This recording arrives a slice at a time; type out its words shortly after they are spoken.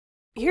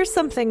Here's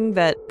something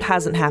that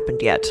hasn't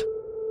happened yet,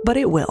 but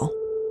it will.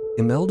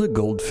 Imelda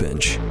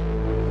Goldfinch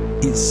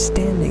is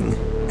standing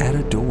at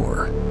a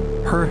door.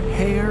 Her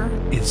hair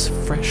is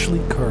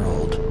freshly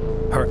curled,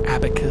 her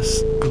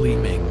abacus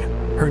gleaming,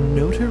 her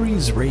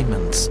notary's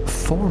raiments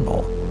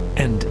formal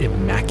and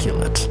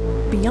immaculate.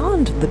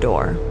 Beyond the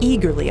door,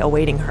 eagerly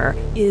awaiting her,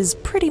 is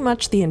pretty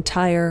much the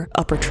entire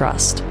upper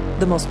trust.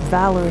 The most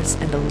valorous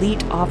and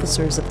elite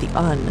officers of the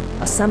UN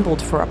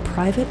assembled for a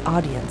private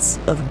audience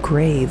of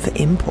grave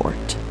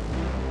import.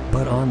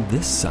 But on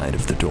this side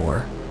of the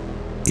door,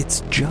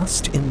 it's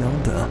just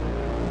Imelda,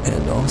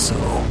 and also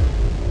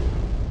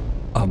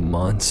a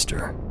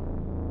monster.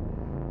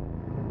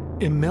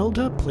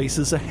 Imelda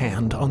places a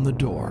hand on the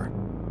door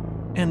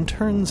and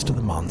turns to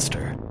the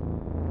monster,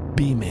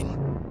 beaming.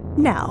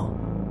 Now,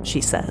 she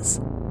says,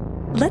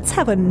 let's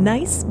have a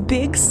nice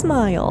big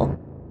smile.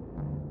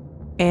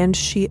 And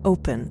she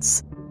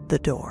opens the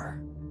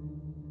door.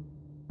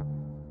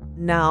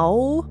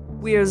 Now,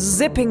 we're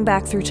zipping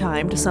back through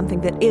time to something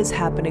that is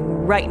happening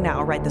right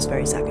now, right this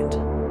very second.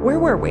 Where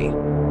were we?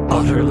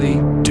 Utterly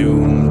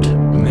doomed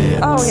midst.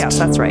 Oh, yes,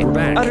 that's right. We're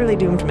back. Utterly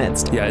doomed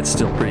midst. Yeah, it's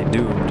still pretty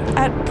doomed.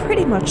 At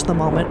pretty much the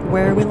moment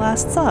where we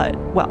last saw it.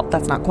 Well,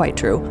 that's not quite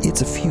true.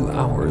 It's a few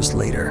hours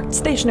later.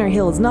 Stationary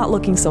Hill is not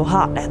looking so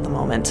hot at the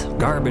moment.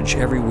 Garbage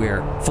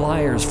everywhere.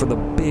 Flyers for the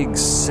big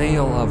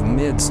sale of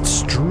midst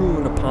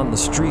strewn upon the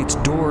streets.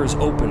 Doors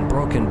open,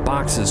 broken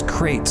boxes,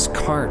 crates,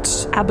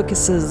 carts.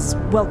 Abacuses,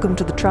 welcome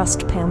to the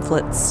trust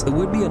pamphlets. It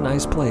would be a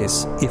nice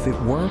place if it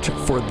weren't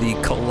for the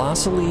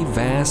colossally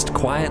vast,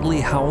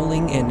 quietly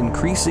howling, and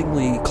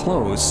increasingly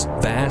close,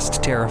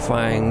 vast,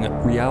 terrifying,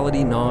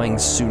 reality-gnawing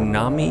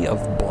tsunami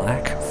of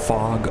black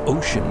fog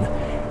ocean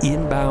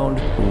inbound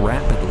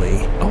rapidly.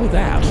 Oh,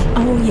 that.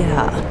 Oh,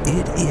 yeah.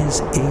 It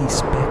is a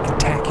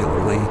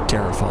spectacularly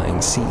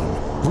terrifying scene.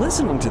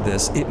 Listening to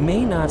this, it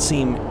may not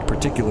seem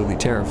particularly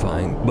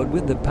terrifying, but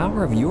with the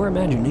power of your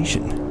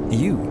imagination,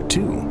 you,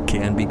 too,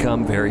 can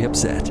become very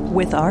upset.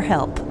 With our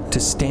help. To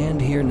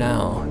stand here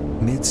now,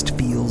 midst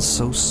feels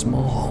so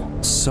small,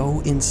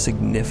 so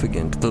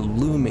insignificant, the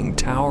looming,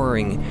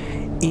 towering,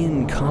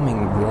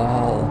 incoming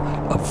wall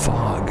of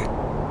fog.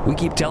 We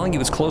keep telling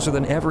you it's closer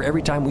than ever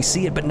every time we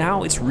see it, but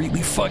now it's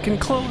really fucking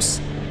close.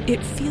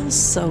 It feels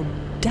so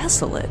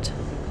desolate.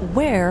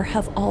 Where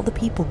have all the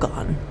people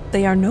gone?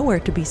 They are nowhere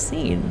to be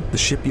seen. The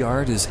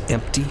shipyard is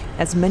empty.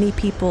 As many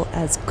people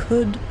as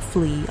could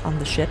flee on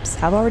the ships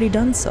have already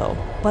done so,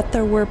 but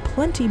there were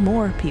plenty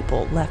more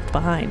people left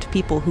behind,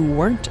 people who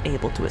weren't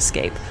able to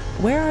escape.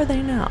 Where are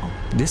they now?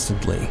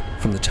 Distantly,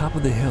 from the top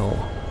of the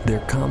hill,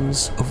 there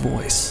comes a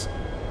voice.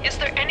 Is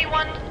there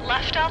anyone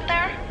left out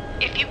there?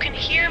 If you can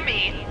hear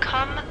me,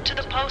 come to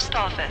the post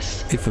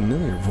office. A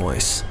familiar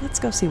voice. Let's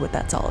go see what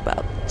that's all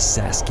about.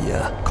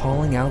 Saskia,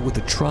 calling out with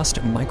a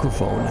trust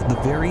microphone, the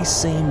very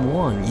same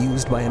one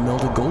used by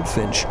Imelda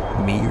Goldfinch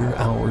mere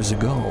hours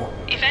ago.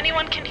 If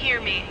anyone can hear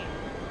me,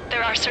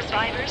 there are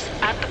survivors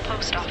at the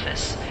post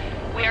office.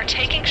 We are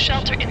taking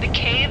shelter in the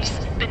caves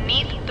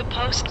beneath the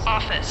post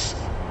office.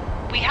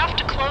 We have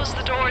to close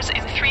the doors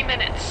in 3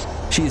 minutes.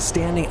 She is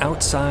standing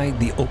outside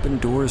the open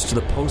doors to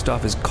the post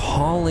office,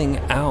 calling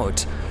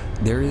out.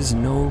 There is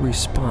no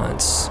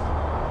response.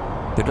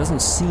 There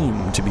doesn't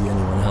seem to be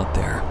anyone out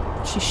there.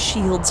 She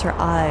shields her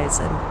eyes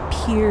and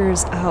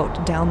peers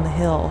out down the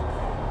hill.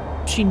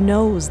 She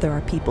knows there are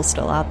people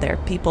still out there,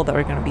 people that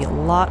are going to be a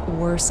lot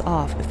worse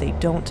off if they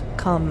don't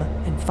come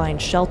and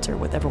find shelter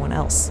with everyone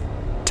else.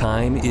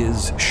 Time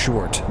is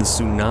short. The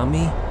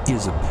tsunami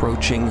is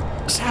approaching.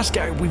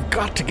 Saskia, we've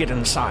got to get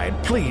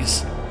inside,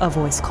 please. A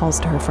voice calls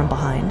to her from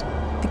behind.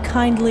 The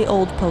kindly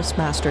old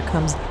postmaster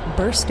comes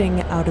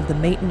bursting out of the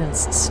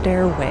maintenance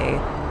stairway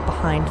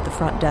behind the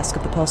front desk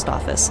of the post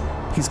office.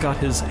 He's got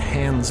his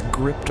hands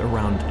gripped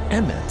around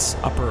Emmett's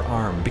upper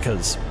arm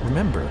because,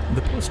 remember,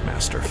 the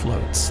postmaster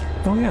floats.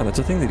 Oh yeah, that's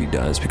a thing that he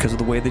does because of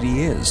the way that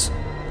he is.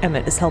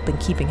 Emmett is helping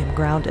keeping him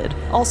grounded.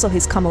 Also,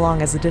 he's come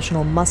along as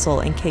additional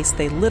muscle in case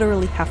they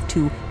literally have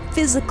to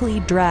physically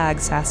drag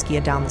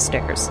Saskia down the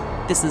stairs.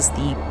 This is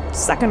the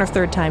second or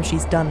third time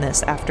she's done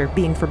this after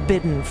being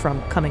forbidden from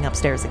coming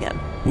upstairs again.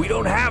 We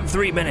don't have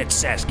 3 minutes,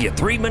 Saskia.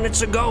 3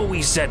 minutes ago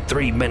we said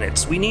 3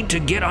 minutes. We need to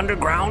get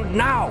underground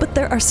now. But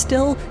there are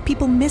still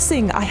people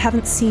missing. I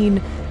haven't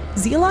seen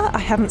Zila. I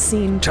haven't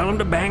seen... Tell them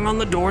to bang on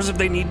the doors if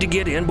they need to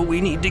get in, but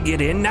we need to get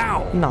in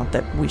now. Not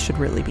that we should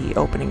really be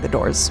opening the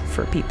doors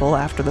for people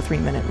after the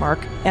 3-minute mark.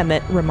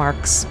 Emmett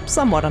remarks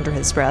somewhat under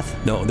his breath.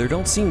 No, there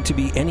don't seem to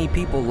be any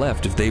people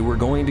left. If they were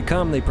going to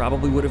come, they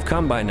probably would have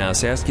come by now.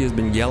 Saskia has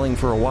been yelling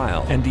for a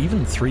while. And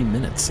even 3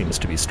 minutes seems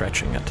to be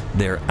stretching it.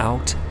 They're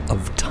out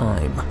of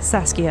time.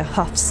 Saskia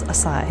huffs a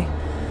sigh.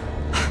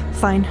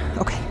 Fine.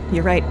 Okay,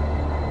 you're right.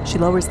 She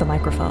lowers the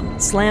microphone,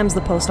 slams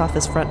the post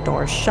office front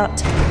door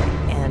shut,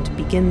 and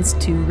begins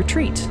to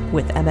retreat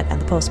with Emmett and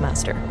the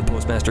postmaster. The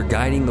postmaster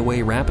guiding the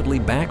way rapidly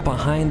back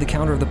behind the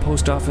counter of the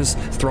post office,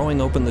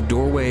 throwing open the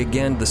doorway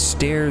again, the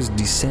stairs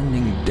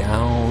descending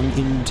down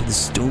into the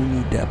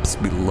stony depths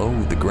below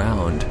the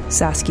ground.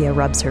 Saskia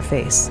rubs her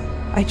face.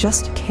 I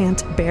just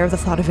can't bear the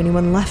thought of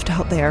anyone left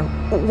out there.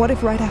 What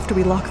if right after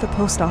we lock the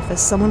post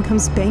office, someone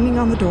comes banging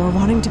on the door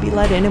wanting to be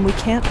let in and we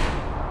can't...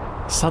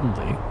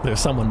 Suddenly, there's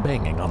someone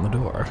banging on the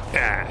door.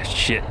 Ah,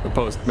 shit, the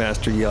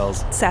postmaster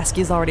yells.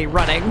 Saskia's already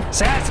running.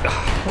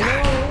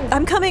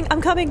 I'm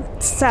coming.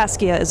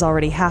 Saskia is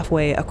already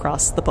halfway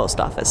across the post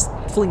office,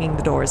 flinging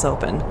the doors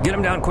open. Get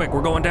him down quick.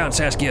 We're going down,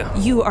 Saskia.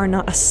 You are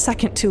not a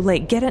second too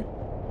late. Get it?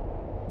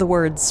 The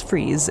words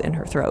freeze in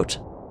her throat.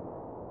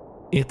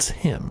 It's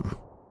him.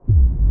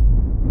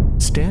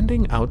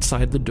 Standing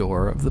outside the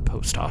door of the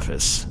post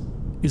office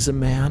is a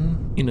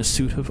man in a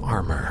suit of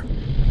armor.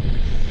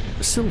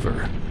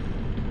 Silver.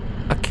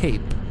 A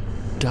cape,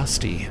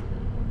 dusty,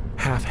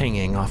 half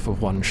hanging off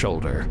of one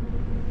shoulder.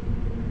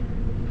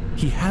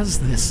 He has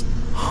this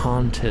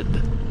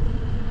haunted,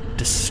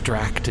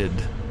 distracted,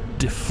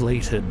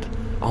 deflated,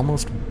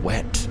 almost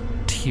wet,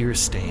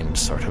 tear-stained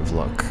sort of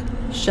look.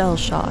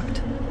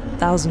 Shell-shocked.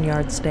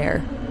 1,000-yard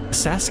stare.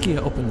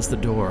 Saskia opens the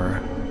door,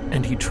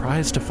 and he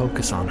tries to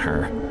focus on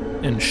her,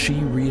 and she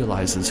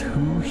realizes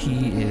who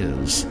he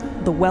is.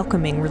 The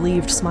welcoming,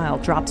 relieved smile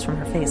drops from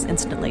her face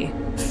instantly.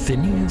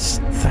 Phineas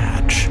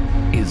Thatch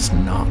is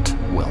not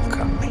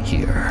welcome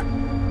here.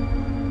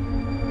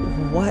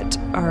 What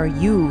are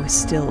you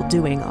still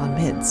doing on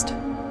Midst?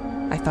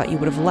 I thought you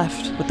would have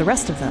left with the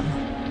rest of them.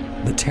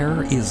 The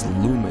terror is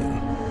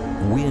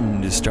looming.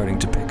 Wind is starting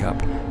to pick up.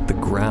 The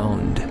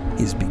ground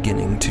is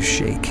beginning to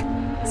shake.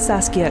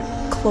 Saskia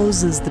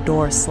closes the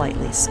door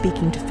slightly,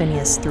 speaking to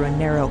Phineas through a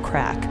narrow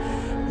crack.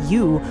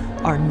 You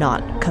are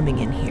not coming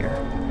in here.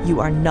 You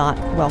are not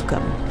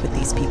welcome with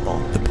these people.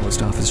 The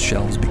post office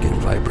shelves begin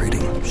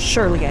vibrating.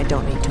 Surely I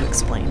don't need to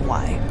explain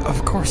why.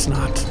 Of course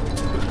not,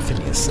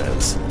 Phineas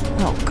says.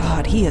 Oh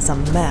God, he is a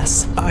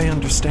mess. I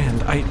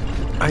understand.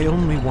 I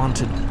only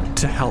wanted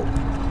to help.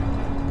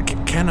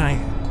 Can I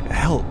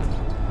help?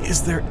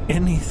 Is there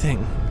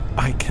anything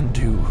I can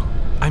do?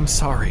 I'm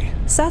sorry.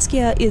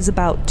 Saskia is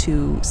about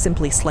to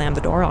simply slam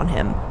the door on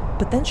him,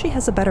 but then she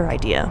has a better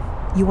idea.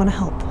 You want to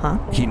help, huh?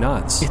 He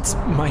nods. It's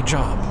my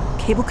job.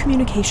 Cable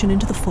communication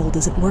into the fold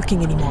isn't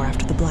working anymore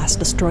after the blast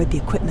destroyed the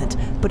equipment,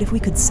 but if we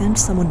could send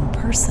someone in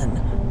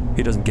person...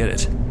 He doesn't get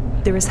it.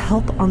 There is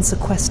help on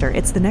Sequester.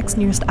 It's the next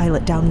nearest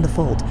islet down in the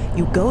fold.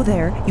 You go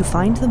there, you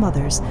find the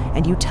mothers,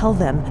 and you tell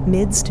them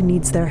Midst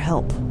needs their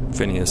help.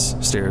 Phineas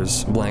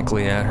stares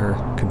blankly at her,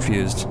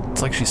 confused.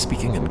 It's like she's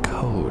speaking in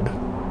code.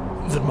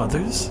 The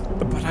mothers?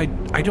 But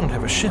I don't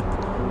have a ship.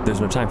 There's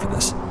no time for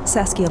this.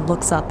 Saskia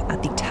looks up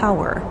at the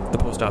tower. The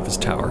post office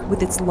tower.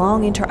 With its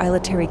long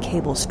inter-isletary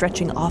cable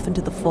stretching off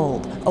into the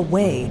fold,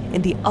 away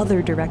in the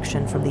other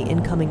direction from the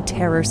incoming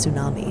terror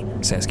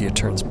tsunami. Saskia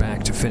turns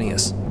back to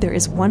Phineas. There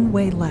is one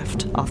way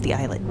left off the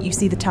islet. You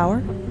see the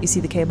tower? You see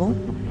the cable?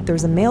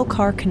 There's a mail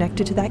car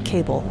connected to that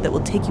cable that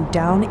will take you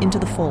down into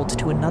the fold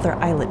to another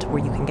islet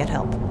where you can get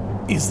help.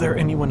 Is there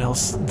anyone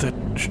else that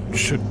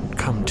should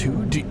come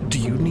too? Do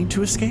you need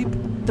to escape?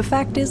 The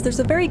fact is, there's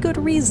a very good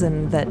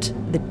reason that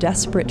the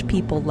desperate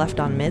people left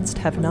on Midst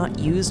have not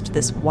used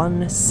this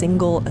one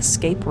single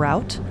escape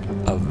route.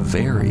 A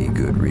very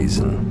good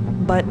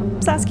reason. But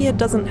Saskia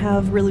doesn't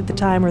have really the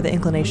time or the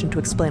inclination to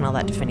explain all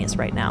that to Phineas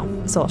right now.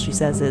 So all she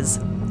says is,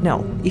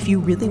 no, if you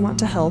really want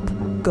to help,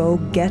 go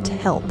get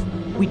help.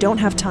 We don't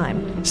have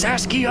time.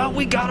 Saskia,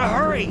 we gotta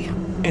hurry!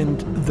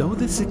 And though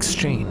this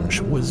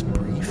exchange was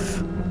brief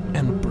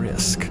and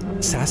brisk,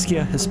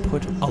 Saskia has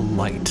put a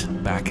light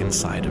back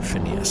inside of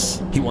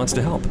Phineas. He wants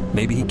to help.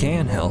 Maybe he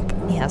can help.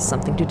 He has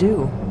something to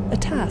do. A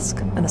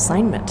task. An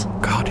assignment.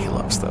 God, he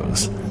loves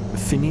those.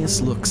 Phineas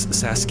looks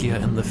Saskia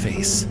in the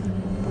face.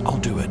 I'll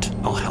do it.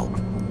 I'll help.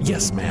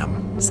 Yes,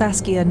 ma'am.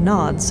 Saskia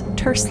nods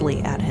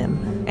tersely at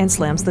him and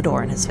slams the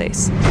door in his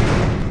face.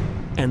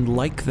 And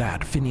like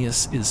that,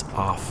 Phineas is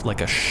off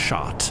like a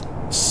shot,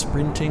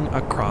 sprinting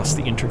across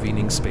the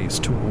intervening space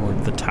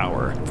toward the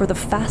tower. For the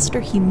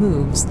faster he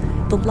moves,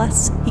 the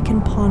less he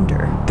can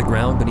ponder. The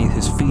ground beneath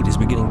his feet is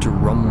beginning to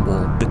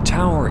rumble. The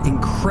tower,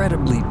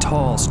 incredibly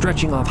tall,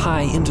 stretching off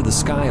high into the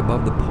sky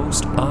above the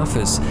post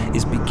office,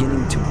 is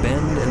beginning to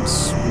bend and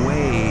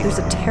sway. There's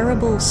a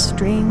terrible,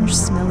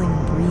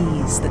 strange-smelling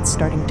breeze that's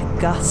starting to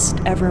gust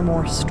ever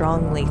more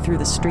strongly through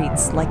the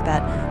streets, like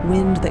that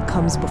wind that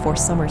comes before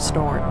summer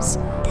storms.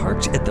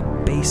 Parked at the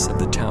base of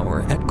the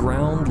tower, at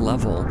ground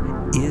level,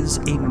 is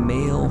a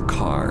mail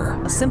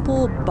car. A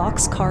simple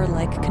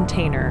boxcar-like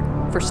container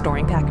for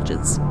storing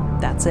packages.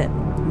 That's it.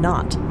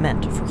 Not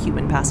meant for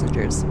human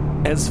passengers.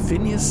 As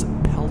Phineas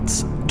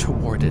pelts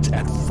toward it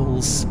at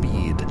full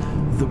speed,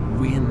 the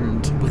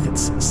wind, with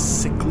its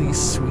sickly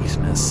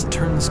sweetness,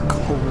 turns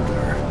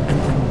colder and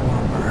then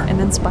warmer. And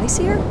then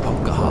spicier?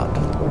 Oh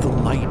God, the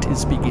light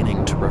is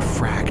beginning to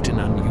refract in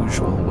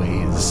unusual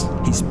ways.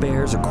 He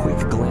spares a quick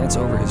glance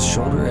over his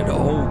shoulder and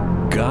oh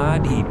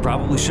God, he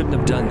probably shouldn't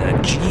have done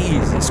that.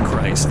 Jesus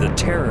Christ, the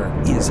terror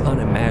is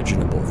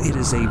unimaginable. It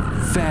is a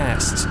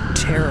vast,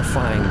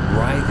 terrifying,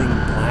 writhing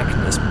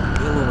blackness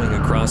billowing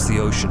across the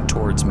ocean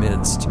towards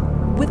Midst.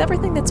 With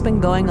everything that's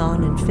been going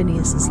on in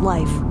Phineas's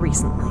life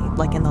recently,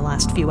 like in the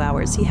last few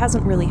hours, he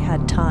hasn't really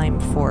had time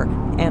for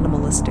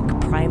animalistic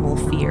primal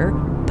fear,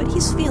 but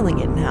he's feeling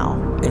it now.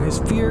 And his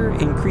fear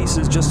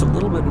increases just a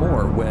little bit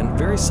more when,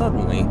 very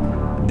suddenly,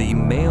 the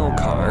mail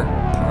car,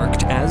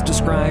 parked as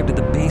described at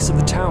the base of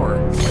the tower,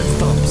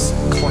 thumps,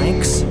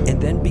 clanks, and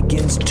then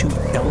begins to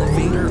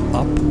elevator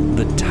up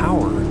the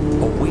tower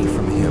away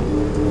from him.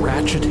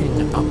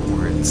 Ratcheting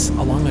upwards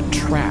along a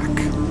track,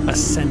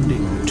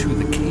 ascending to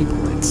the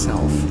cable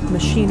itself.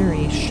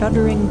 Machinery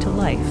shuddering to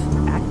life,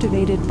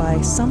 activated by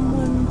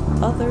someone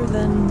other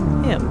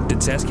than him.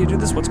 Did Saskia do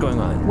this? What's going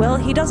on? Well,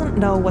 he doesn't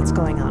know what's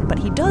going on, but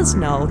he does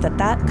know that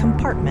that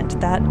compartment,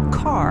 that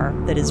car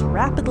that is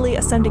rapidly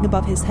ascending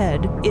above his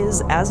head,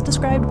 is, as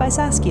described by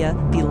Saskia,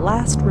 the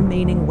last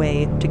remaining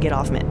way to get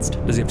off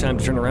Midst. Does he have time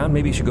to turn around?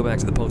 Maybe he should go back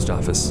to the post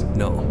office.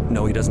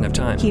 No, he doesn't have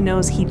time. He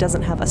knows he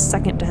doesn't have a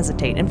second to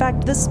hesitate. In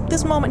fact,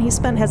 this moment he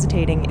spent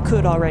hesitating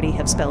could already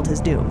have spelled his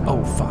doom.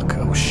 Oh fuck,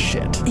 oh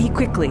shit. He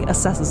quickly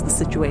assesses the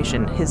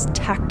situation, his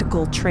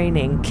tactical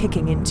training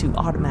kicking into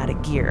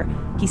automatic gear.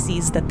 He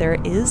sees that there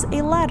is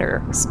a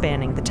ladder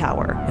spanning the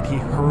tower. And he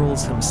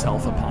hurls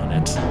himself upon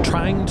it,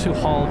 trying to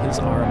haul his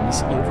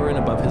arms over and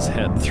above his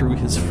head through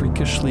his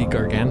freakishly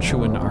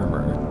gargantuan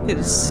armor.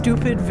 His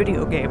stupid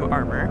video game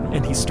armor.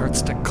 And he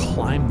starts to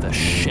climb the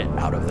shit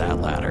out of that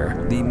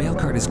ladder. The mail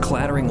cart is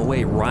clattering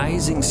away,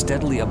 rising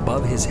steadily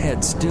above his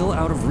head, still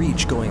out of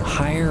reach, going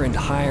higher and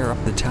higher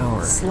up the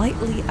tower.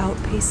 Slightly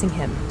outpacing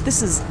him.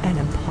 This is an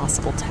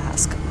impossible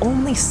task.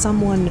 Only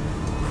someone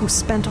who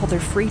spent all their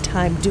free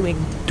time doing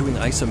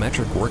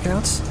isometric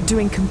workouts?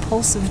 Doing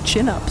compulsive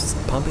chin-ups.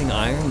 Pumping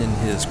iron in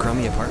his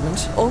crummy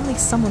apartment? Only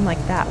someone like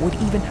that would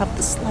even have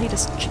the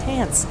slightest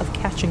chance of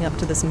catching up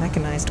to this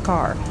mechanized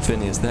car.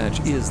 Phineas Thatch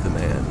is the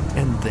man.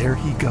 And there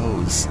he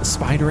goes,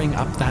 spidering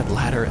up that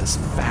ladder as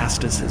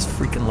fast as his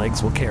freaking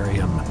legs will carry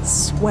him.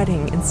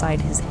 Sweating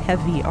inside his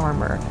heavy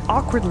armor,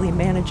 awkwardly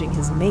managing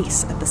his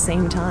mace at the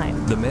same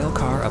time. The mail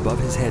car above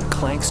his head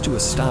clanks to a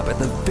stop at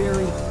the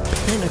very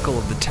pinnacle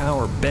of the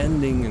tower,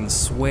 bending and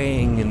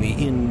swaying in the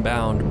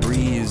inbound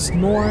breeze.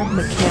 More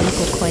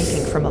mechanical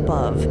clanking from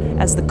above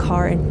as the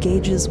car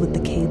engages with the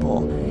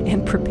cable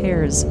and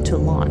prepares to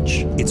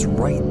launch. It's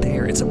right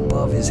there. It's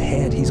above his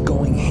head. He's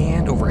going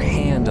hand over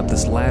hand up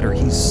this ladder.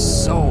 He's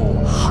so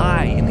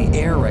high in the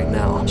air right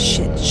now.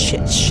 Shit.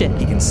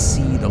 He can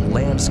see the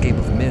landscape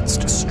of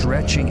Midst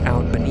stretching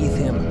out beneath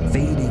him,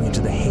 fading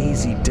into the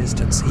hazy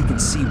distance. He can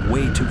see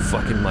way too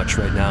fucking much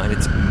right now, and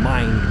it's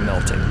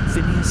mind-melting.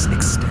 Phineas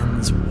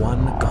extends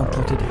one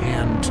gauntleted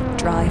hand,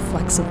 dry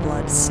flecks of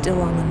blood still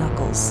on the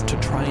knuckles, to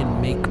try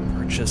and make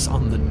purchase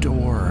on the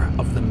door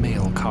of the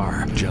mail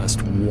car.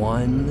 Just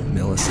 1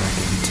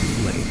 millisecond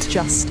too late.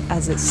 Just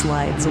as it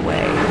slides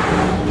away.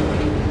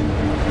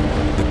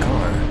 The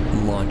car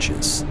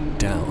launches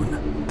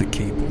down the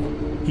cable.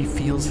 He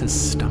feels his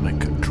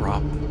stomach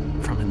drop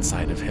from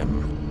inside of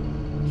him.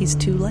 He's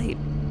too late.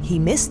 He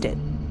missed it.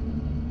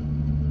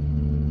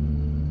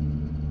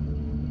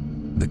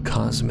 The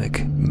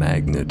cosmic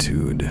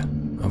magnitude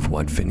of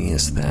what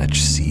Phineas Thatch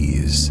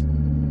sees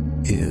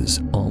is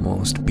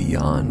almost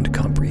beyond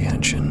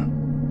comprehension.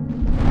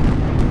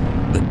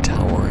 The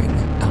towering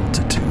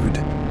altitude,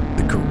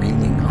 the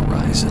careening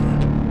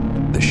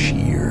horizon, the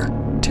sheer,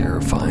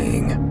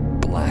 terrifying,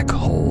 black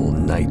hole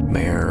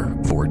nightmare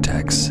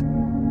vortex,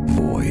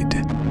 void,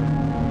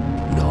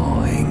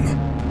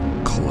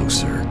 gnawing,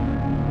 closer.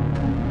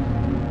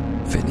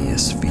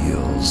 Phineas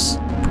feels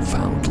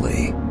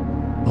profoundly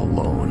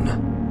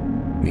alone,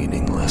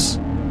 meaningless,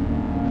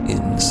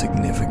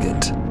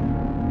 insignificant,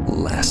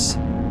 less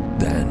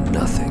than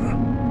nothing.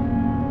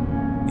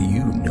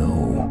 You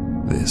know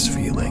this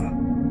feeling.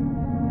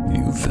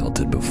 You've felt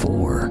it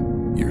before,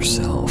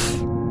 yourself.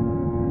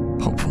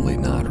 Hopefully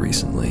not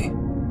recently,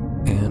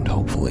 and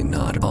hopefully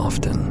not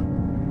often.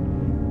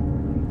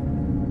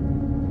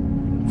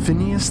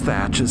 Phineas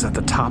Thatch is at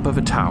the top of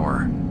a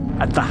tower,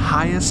 at the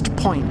highest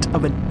point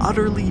of an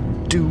utterly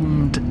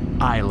doomed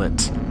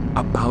islet,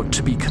 about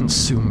to be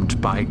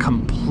consumed by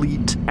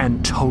complete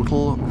and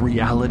total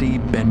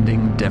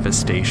reality-bending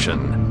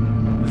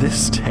devastation.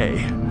 This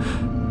day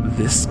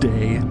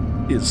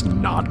is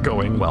not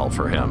going well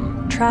for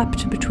him.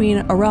 Trapped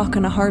between a rock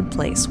and a hard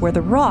place, where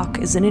the rock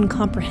is an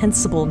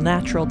incomprehensible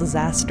natural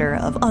disaster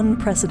of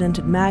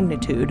unprecedented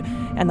magnitude,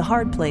 and the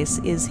hard place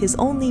is his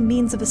only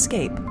means of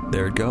escape.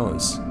 There it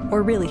goes.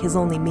 Or really his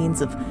only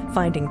means of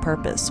finding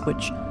purpose,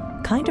 which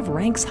kind of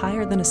ranks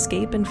higher than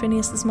escape in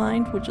Phineas's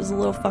mind, which is a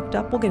little fucked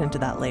up. We'll get into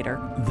that later.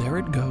 There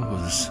it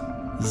goes,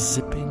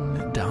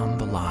 zipping down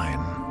the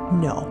line.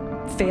 No.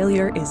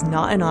 Failure is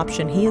not an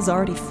option. He has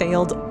already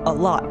failed a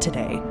lot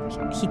today.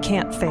 He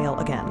can't fail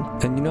again.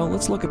 And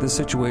let's look at this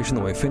situation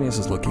the way Phineas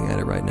is looking at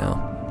it right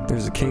now.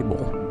 There's a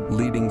cable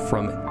leading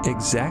from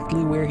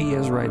exactly where he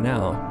is right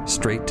now,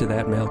 straight to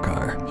that mail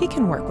car. He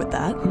can work with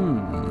that.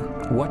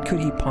 What could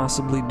he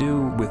possibly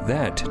do with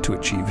that to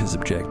achieve his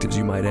objectives,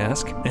 you might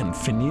ask? And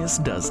Phineas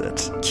does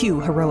it.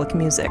 Cue heroic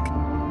music.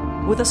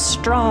 With a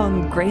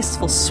strong,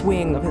 graceful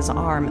swing of his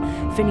arm,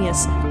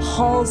 Phineas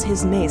hauls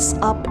his mace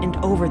up and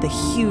over the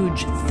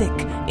huge, thick,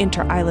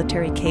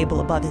 intereyetary cable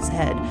above his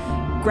head,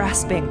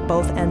 grasping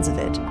both ends of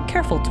it,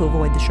 careful to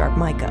avoid the sharp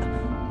mica.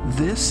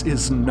 This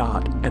is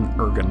not an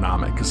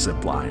ergonomic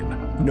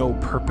zipline, no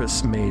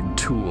purpose-made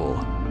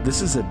tool.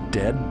 This is a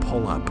dead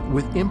pull-up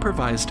with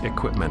improvised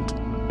equipment,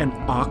 an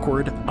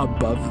awkward,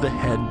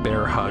 above-the-head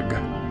bear hug,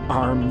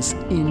 arms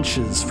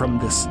inches from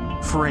this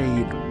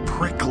frayed,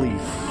 prickly,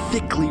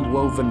 thickly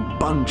woven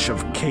bunch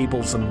of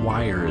cables and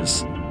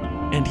wires.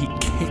 And he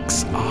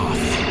kicks off,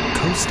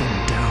 coasting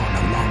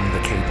down along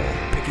the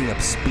cable, picking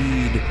up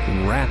speed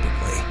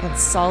rapidly. And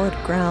solid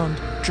ground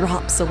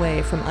drops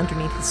away from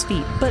underneath his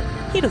feet, but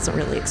he doesn't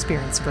really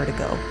experience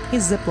vertigo.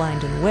 He's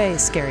ziplined in way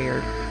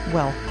scarier,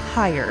 well,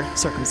 higher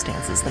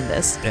circumstances than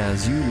this.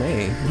 As you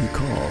may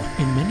recall.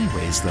 In many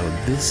ways, though,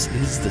 this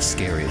is the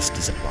scariest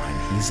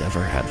zipline he's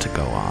ever had to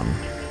go on.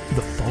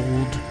 The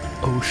Fold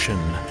Ocean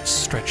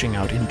stretching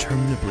out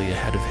interminably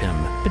ahead of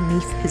him.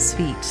 Beneath his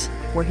feet,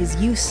 where he's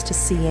used to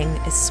seeing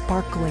a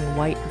sparkling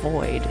white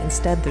void,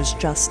 instead there's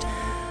just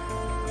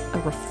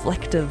a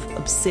reflective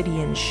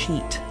obsidian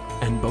sheet.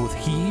 And both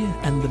he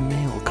and the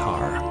mail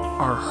car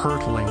are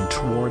hurtling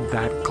toward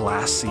that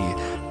glassy,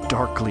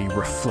 darkly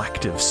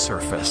reflective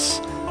surface,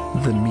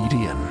 the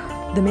median.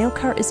 The mail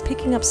car is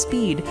picking up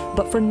speed,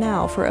 but for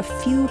now, for a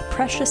few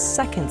precious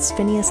seconds,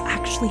 Phineas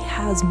actually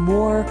has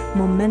more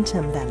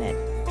momentum than it.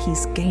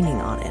 He's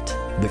gaining on it.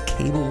 The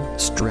cable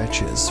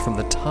stretches from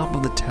the top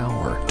of the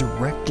tower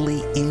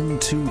directly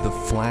into the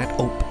flat,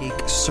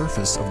 opaque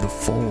surface of the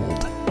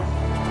fold.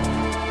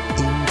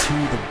 Into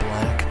the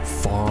black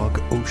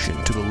fog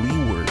ocean to the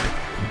leeward,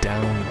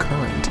 down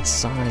current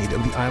side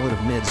of the Islet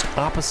of Mids,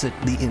 opposite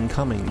the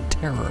incoming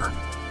terror.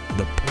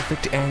 The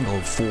perfect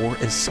angle for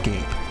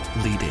escape,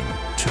 leading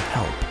to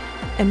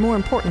help. And more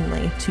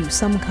importantly, to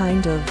some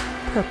kind of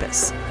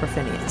purpose for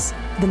Phineas.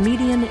 The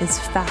median is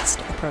fast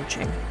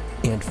approaching.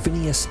 And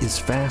Phineas is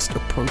fast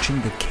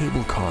approaching the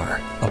cable car.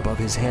 Above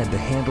his head, the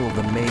handle of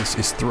the mace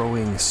is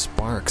throwing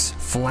sparks,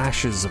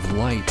 flashes of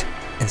light,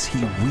 as he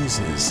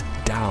whizzes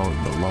down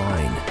the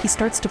line. He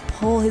starts to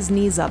pull his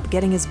knees up,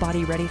 getting his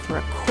body ready for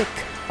a quick,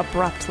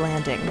 abrupt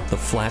landing. The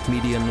flat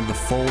median of the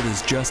fold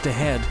is just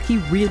ahead. He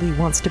really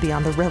wants to be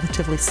on the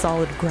relatively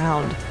solid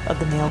ground of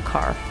the mail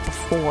car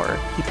before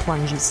he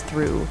plunges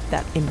through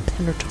that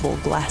impenetrable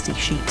glassy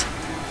sheet.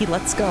 He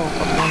lets go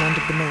of one end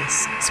of the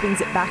mace,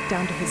 swings it back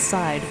down to his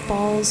side,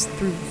 falls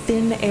through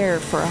thin air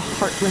for a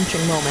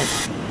heart-wrenching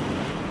moment,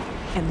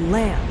 and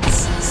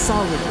lands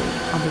solidly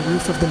on the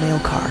roof of the mail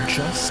car.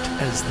 Just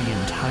as the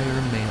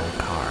entire mail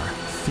car,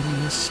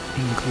 Phineas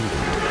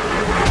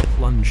included,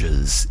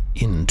 plunges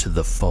into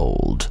the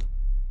fold.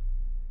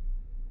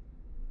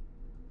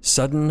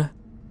 Sudden,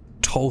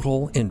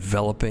 total,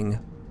 enveloping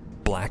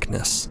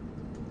blackness.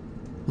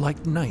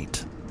 Like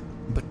night,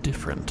 but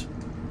different.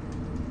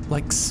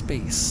 Like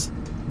space,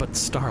 but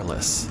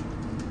starless.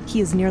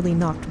 He is nearly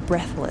knocked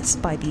breathless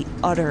by the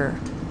utter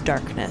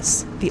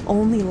darkness, the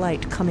only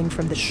light coming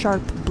from the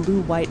sharp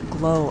blue-white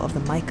glow of the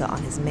mica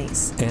on his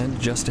mace. And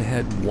just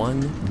ahead,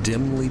 one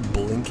dimly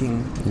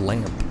blinking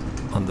lamp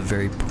on the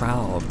very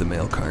prow of the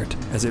mail cart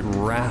as it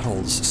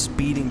rattles,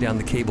 speeding down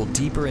the cable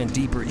deeper and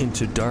deeper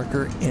into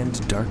darker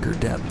and darker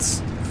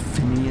depths.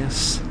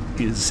 Phineas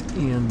is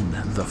in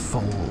the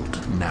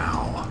fold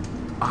now,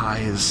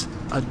 eyes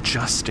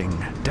adjusting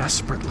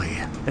desperately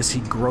as he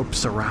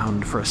gropes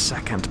around for a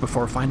second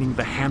before finding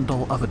the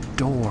handle of a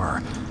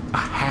door, a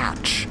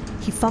hatch.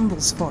 He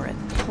fumbles for it,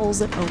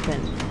 pulls it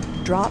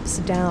open, drops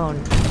down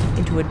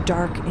into a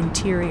dark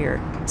interior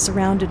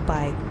surrounded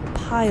by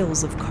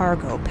piles of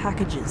cargo,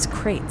 packages,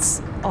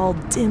 crates, all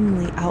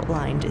dimly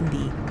outlined in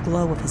the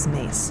glow of his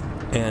mace.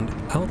 And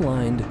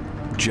outlined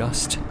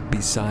just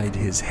beside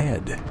his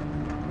head,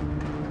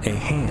 a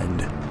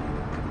hand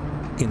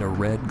in a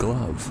red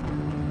glove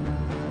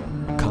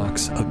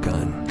cocks a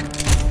gun.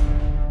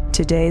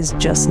 Today's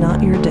just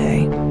not your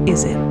day,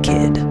 is it,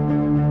 kid?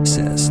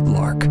 Says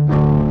Lark.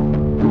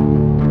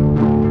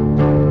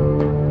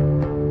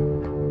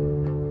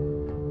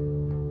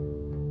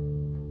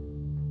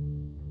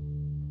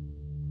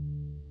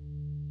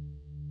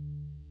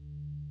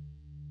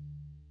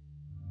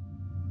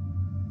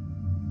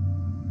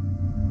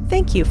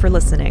 Thank you for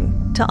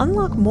listening. To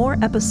unlock more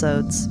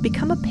episodes,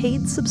 become a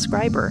paid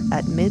subscriber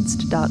at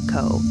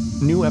midst.co.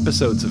 New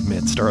episodes of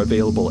Midst are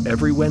available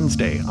every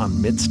Wednesday on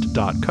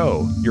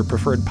midst.co, your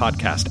preferred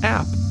podcast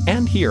app,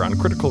 and here on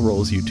Critical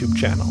Role's YouTube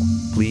channel.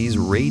 Please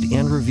rate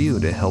and review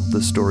to help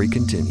the story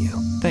continue.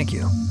 Thank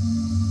you.